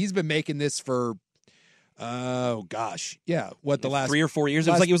 I mean, he's been making this for. Oh gosh, yeah. What the last 3 or 4 years?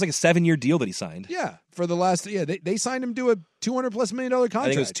 It was like a 7-year deal that he signed. Yeah, for the last. Yeah, they signed him to a $200+ million contract. I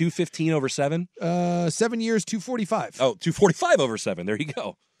think it was $215 over 7. 7 years, $245. Oh, $245 over 7. There you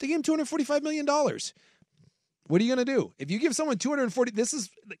go. They gave him $245 million. What are you going to do if you give someone $240? This is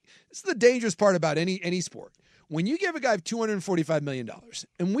the dangerous part about any sport. When you give a guy $245 million,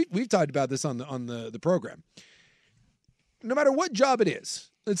 and we've talked about this on the program. No matter what job it is.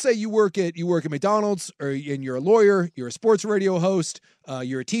 Let's say you work at McDonald's, and you're a lawyer, you're a sports radio host,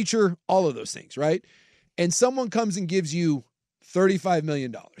 you're a teacher, all of those things, right? And someone comes and gives you $35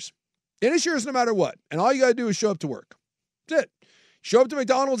 million. And it's yours no matter what. And all you got to do is show up to work. That's it. Show up to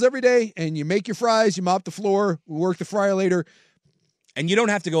McDonald's every day, and you make your fries, you mop the floor, we work the fryer later. And you don't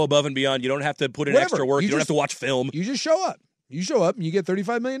have to go above and beyond. You don't have to put in extra work. You don't have to watch film. You just show up. You show up, and you get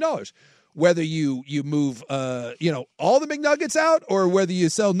 $35 million. Whether you move all the McNuggets out or whether you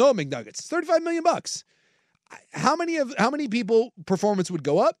sell no McNuggets, it's $35 million. How many people performance would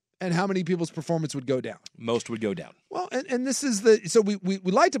go up and how many people's performance would go down? Most would go down. Well, and this is so we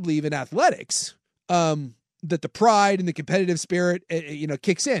like to believe in athletics. that the pride and the competitive spirit,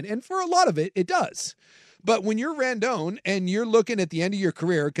 kicks in. And for a lot of it, it does. But when you're Rendon and you're looking at the end of your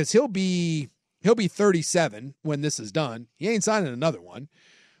career, because he'll be 37 when this is done. He ain't signing another one.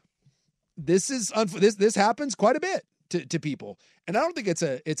 This happens quite a bit to people. And I don't think it's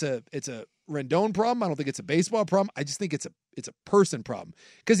a Rendon problem. I don't think it's a baseball problem. I just think it's a person problem.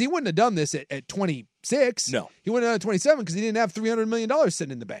 Because he wouldn't have done this at 26. No. He wouldn't have done it at 27 because he didn't have $300 million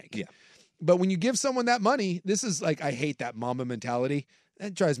sitting in the bank. Yeah. But when you give someone that money, this is like, I hate that Mamba mentality.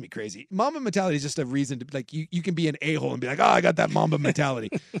 That drives me crazy. Mamba mentality is just a reason to, like, you can be an a-hole and be like, oh, I got that Mamba mentality.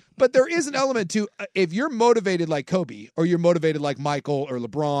 But there is an element to, if you're motivated like Kobe, or you're motivated like Michael or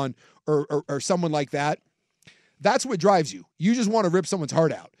LeBron or someone like that, that's what drives you. You just want to rip someone's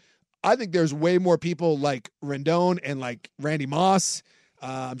heart out. I think there's way more people like Rendon and like Randy Moss.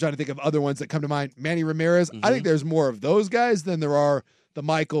 I'm trying to think of other ones that come to mind. Manny Ramirez. I think there's more of those guys than there are the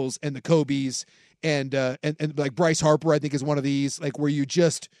Michaels and the Kobes and like Bryce Harper. I think is one of these, like, where you'll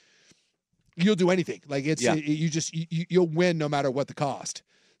do anything. Like you'll win no matter what the cost.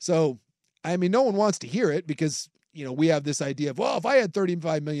 So, I mean, no one wants to hear it because, we have this idea of, well, if I had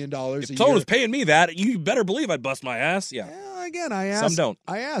 $35 million if someone was paying me that, you better believe I'd bust my ass. Yeah. Again, I ask. Some don't.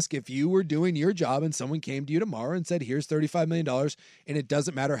 I ask, if you were doing your job and someone came to you tomorrow and said, here's $35 million, and it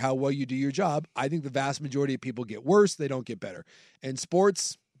doesn't matter how well you do your job, I think the vast majority of people get worse. They don't get better. And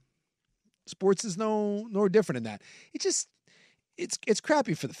sports is no different in that. It's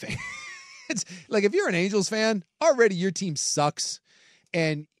crappy for the fan. It's like, if you're an Angels fan, already your team sucks.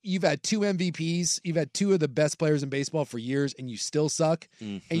 And you've had 2 MVPs, you've had 2 of the best players in baseball for years, and you still suck.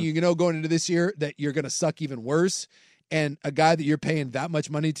 And you going into this year that you're going to suck even worse. And a guy that you're paying that much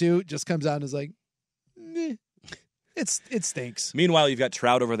money to just comes out and is like, it stinks. Meanwhile, you've got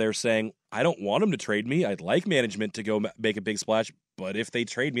Trout over there saying, I don't want him to trade me. I'd like management to go make a big splash, but if they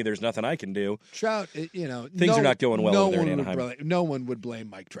trade me, there's nothing I can do. Trout, things are not going well over there in Anaheim. No one would blame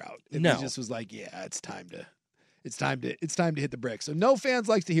Mike Trout. If he just was like, yeah, it's time to hit the bricks. So no fans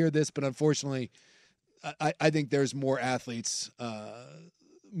like to hear this, but unfortunately, I think there's more athletes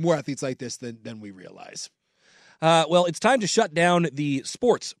like this than we realize. Well, it's time to shut down the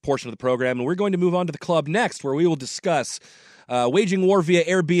sports portion of the program, and we're going to move on to the club next, where we will discuss waging war via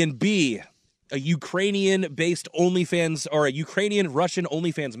Airbnb, a Ukrainian-based OnlyFans, or a Ukrainian-Russian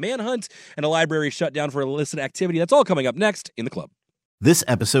OnlyFans manhunt, and a library shutdown for illicit activity. That's all coming up next in the club. This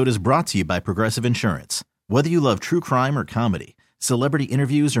episode is brought to you by Progressive Insurance. Whether you love true crime or comedy, celebrity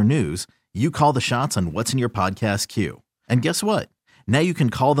interviews or news, you call the shots on what's in your podcast queue. And guess what? Now you can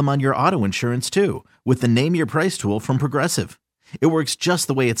call them on your auto insurance too, with the Name Your Price tool from Progressive. It works just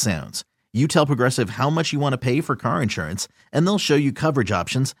the way it sounds. You tell Progressive how much you want to pay for car insurance, and they'll show you coverage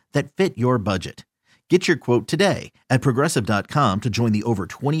options that fit your budget. Get your quote today at Progressive.com to join the over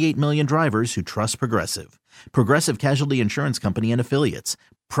 28 million drivers who trust Progressive. Progressive Casualty Insurance Company and Affiliates.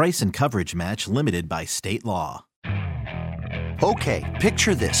 Price and coverage match limited by state law. Okay,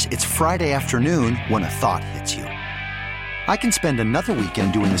 picture this. It's Friday afternoon when a thought hits you. I can spend another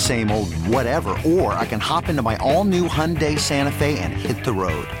weekend doing the same old whatever, or I can hop into my all-new Hyundai Santa Fe and hit the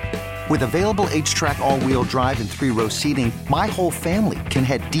road. With available H-Track all-wheel drive and 3-row seating, my whole family can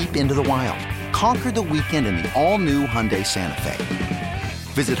head deep into the wild. Conquer the weekend in the all-new Hyundai Santa Fe.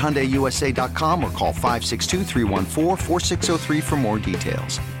 Visit HyundaiUSA.com or call 562-314-4603 for more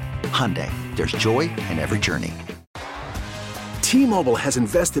details. Hyundai, there's joy in every journey. T-Mobile has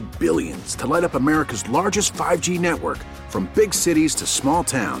invested billions to light up America's largest 5G network, from big cities to small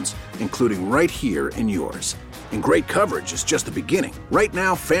towns, including right here in yours. And great coverage is just the beginning. Right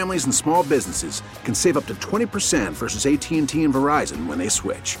now, families and small businesses can save up to 20% versus AT&T and Verizon when they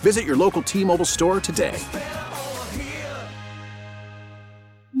switch. Visit your local T-Mobile store today.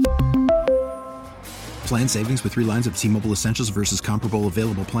 Plan savings with 3 lines of T-Mobile Essentials versus comparable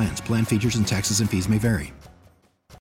available plans. Plan features and taxes and fees may vary.